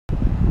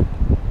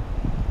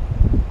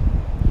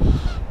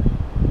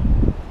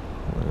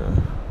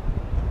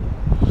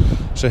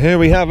So here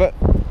we have it,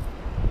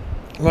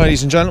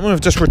 ladies and gentlemen.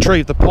 I've just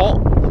retrieved the pot.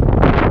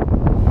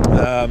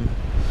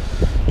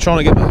 Trying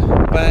to get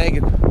my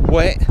bag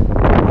wet.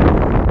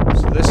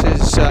 So this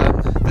is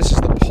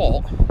the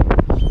pot.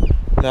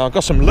 Now I've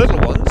got some little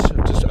ones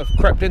have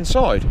crept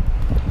inside.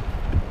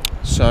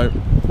 So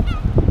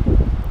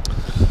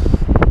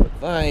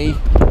they,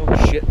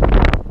 oh shit,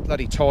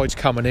 bloody tide's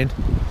coming in.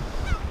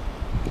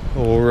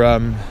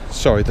 Or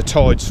sorry, the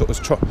tide sort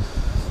of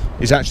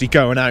is actually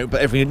going out, but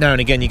every now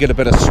and again you get a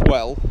bit of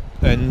swell,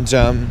 and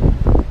so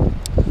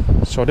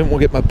I didn't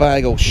want to get my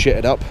bag all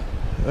shitted up.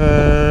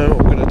 What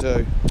we're going to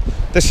do,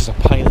 this is a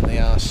pain in the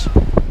ass.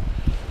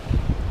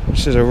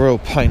 This is a real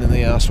pain in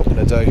the ass. What we're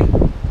going to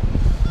do,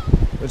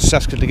 it's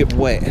just going to get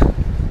wet.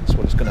 That's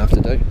what it's going to have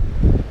to do.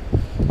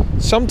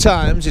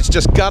 Sometimes it's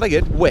just got to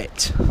get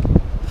wet.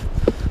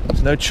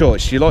 There's no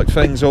choice. You like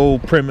things all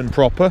prim and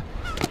proper.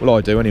 Well,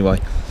 I do anyway.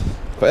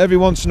 But every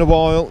once in a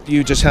while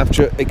you just have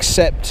to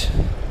accept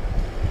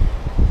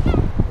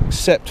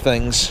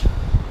things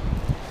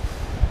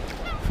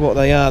for what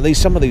they are.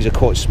 Some of these are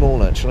quite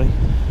small actually,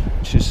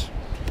 which is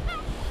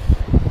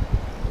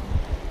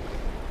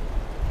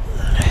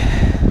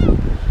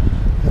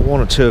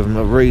one or two of them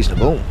are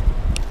reasonable.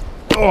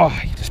 Oh,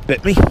 he just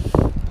bit me,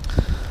 a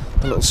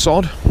little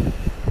sod.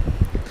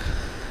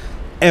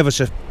 Ever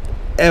so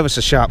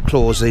sharp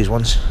claws, these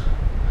ones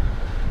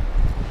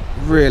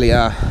really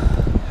are.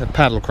 They're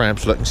paddle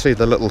crabs. Look, you can see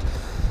the little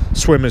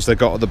swimmers they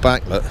got at the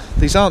back. Look,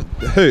 these aren't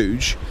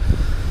huge,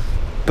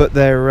 but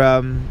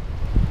they're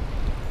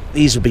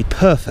these would be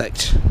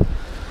perfect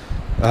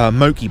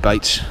moki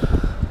baits.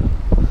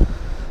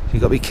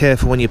 You've got to be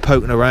careful when you're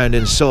poking around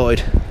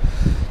inside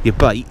your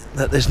bait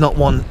that there's not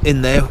one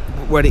in there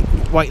ready,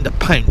 waiting to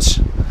pounce.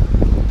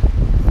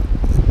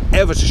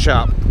 Ever so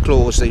sharp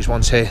claws, these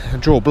ones here. They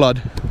draw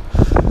blood,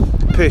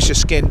 pierce your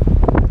skin.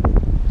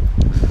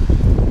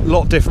 A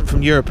lot different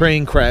from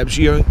European crabs.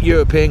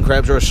 European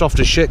crabs are as soft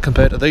as shit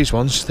compared to these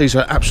ones. These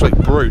are absolute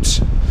brutes,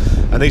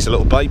 and these are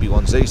little baby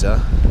ones. These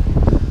are.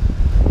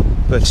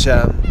 But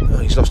oh,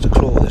 he's lost a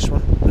claw. This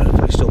one.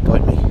 Can he still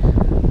bite me?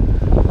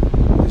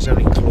 There's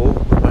only claw,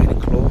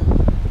 remaining claw.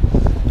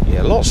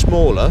 Yeah, a lot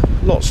smaller,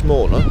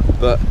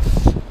 but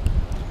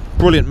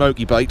brilliant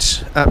moki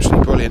baits.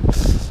 Absolutely brilliant.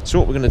 So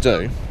what we're going to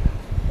do?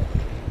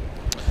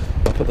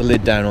 I'll put the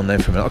lid down on there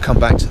for a minute. I'll come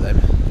back to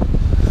them.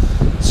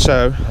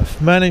 So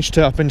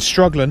I've been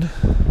struggling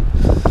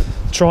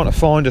trying to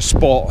find a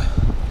spot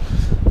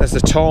as the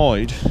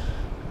tide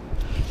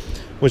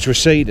was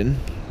receding,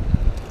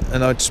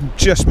 and I'd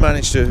just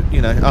managed to,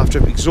 you know, after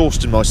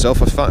exhausting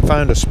myself, I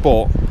found a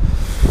spot,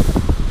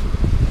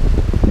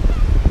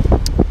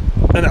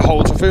 and it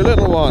holds a few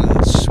little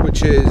ones,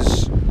 which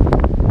is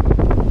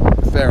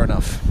fair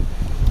enough,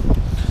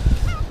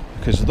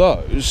 because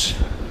those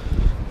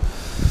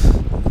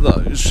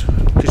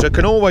because I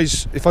can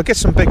always, if I get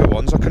some bigger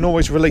ones, I can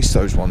always release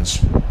those ones,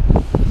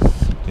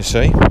 you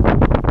see.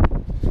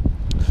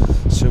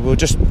 So we'll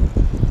just,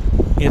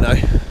 you know,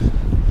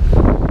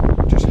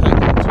 just hang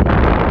on to it.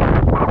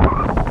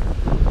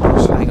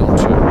 Just hang on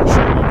to it. I'll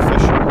show you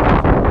fishing.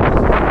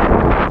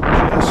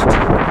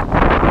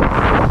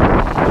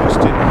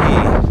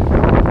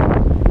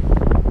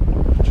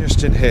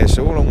 Just in here.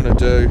 So all I'm going to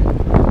do,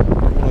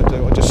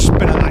 I just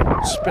spin it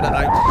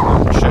out.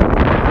 Shoot.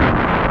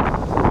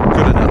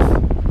 Good enough.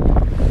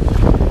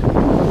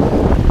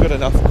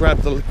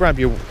 Grab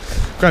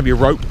your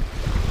rope,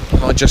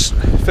 and I just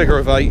figure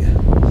of 8.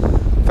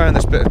 Found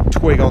this bit of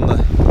twig on the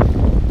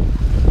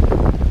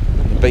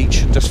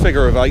beach. Just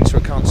figure of 8 so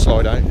it can't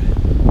slide out.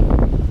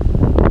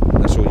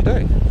 That's all you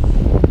do.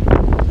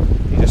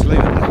 You just leave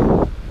it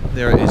there.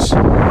 There it is.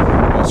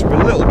 Right, so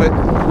we're a little bit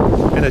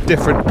in a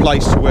different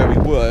place to where we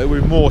were.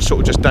 We're more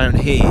sort of just down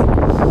here,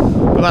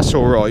 but that's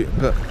all right.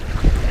 But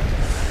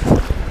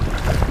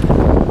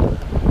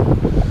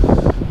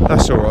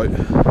that's all right.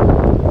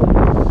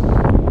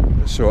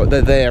 That's all right.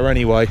 They're there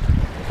anyway.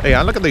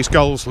 Yeah, look at these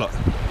gulls. Look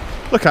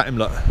at him.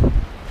 Look.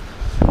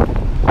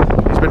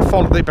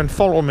 They've been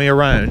following me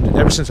around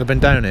ever since I've been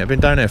down here. I've been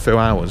down here for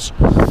hours.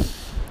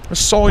 The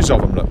size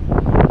of them, look.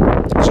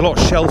 There's a lot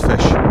of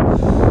shellfish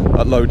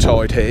at low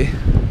tide here.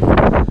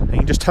 And you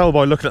can just tell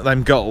by looking at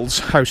them gulls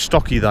how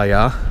stocky they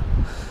are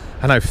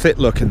and how fit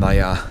looking they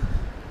are.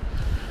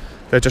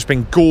 They've just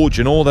been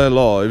gorging all their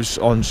lives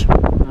on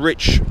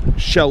rich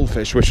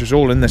shellfish, which is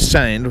all in the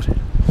sand.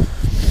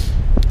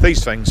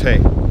 These things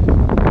here,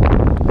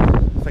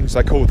 things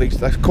they call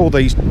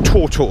these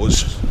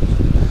tortoise.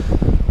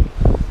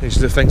 These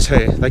are the things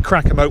here. They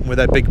crack them open with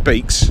their big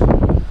beaks,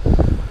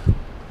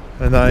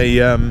 and they eat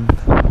them.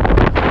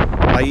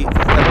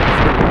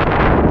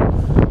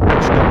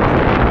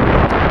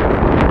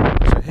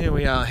 So here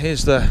we are.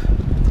 Here's the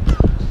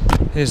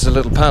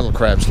little paddle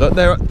crabs. Look,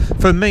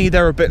 for me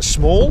they're a bit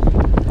small.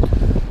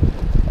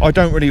 I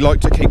don't really like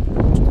to keep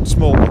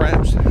small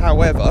crabs.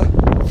 However,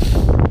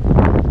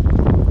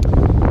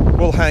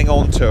 we'll hang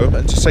on to them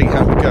and to see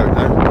how we go.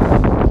 Now,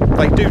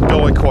 they do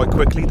die quite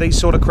quickly, these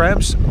sort of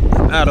crabs,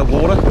 out of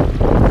water.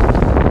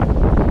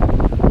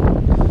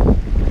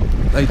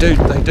 they do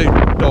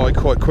die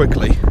quite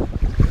quickly.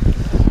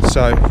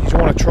 So you just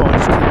want to try and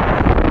just keep them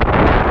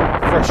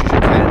fresh as you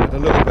can with a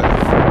little bit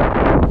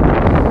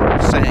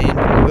of sand,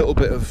 a little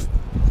bit of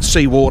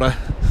seawater.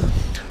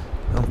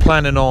 I'm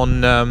planning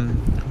on,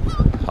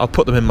 I'll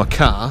put them in my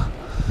car.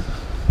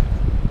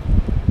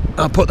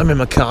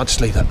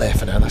 Just leave that there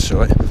for now, that's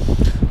alright.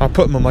 I'll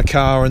put them in my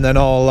car and then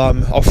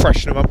I'll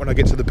freshen them up when I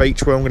get to the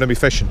beach where I'm going to be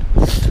fishing.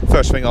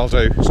 First thing I'll do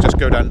is just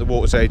go down to the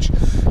water's edge,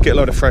 get a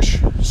load of fresh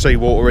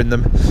seawater in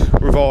them,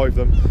 revive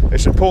them.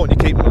 It's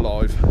important you keep them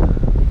alive,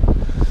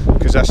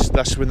 because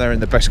that's when they're in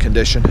the best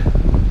condition.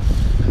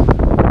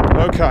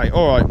 Okay,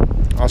 alright,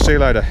 I'll see you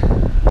later.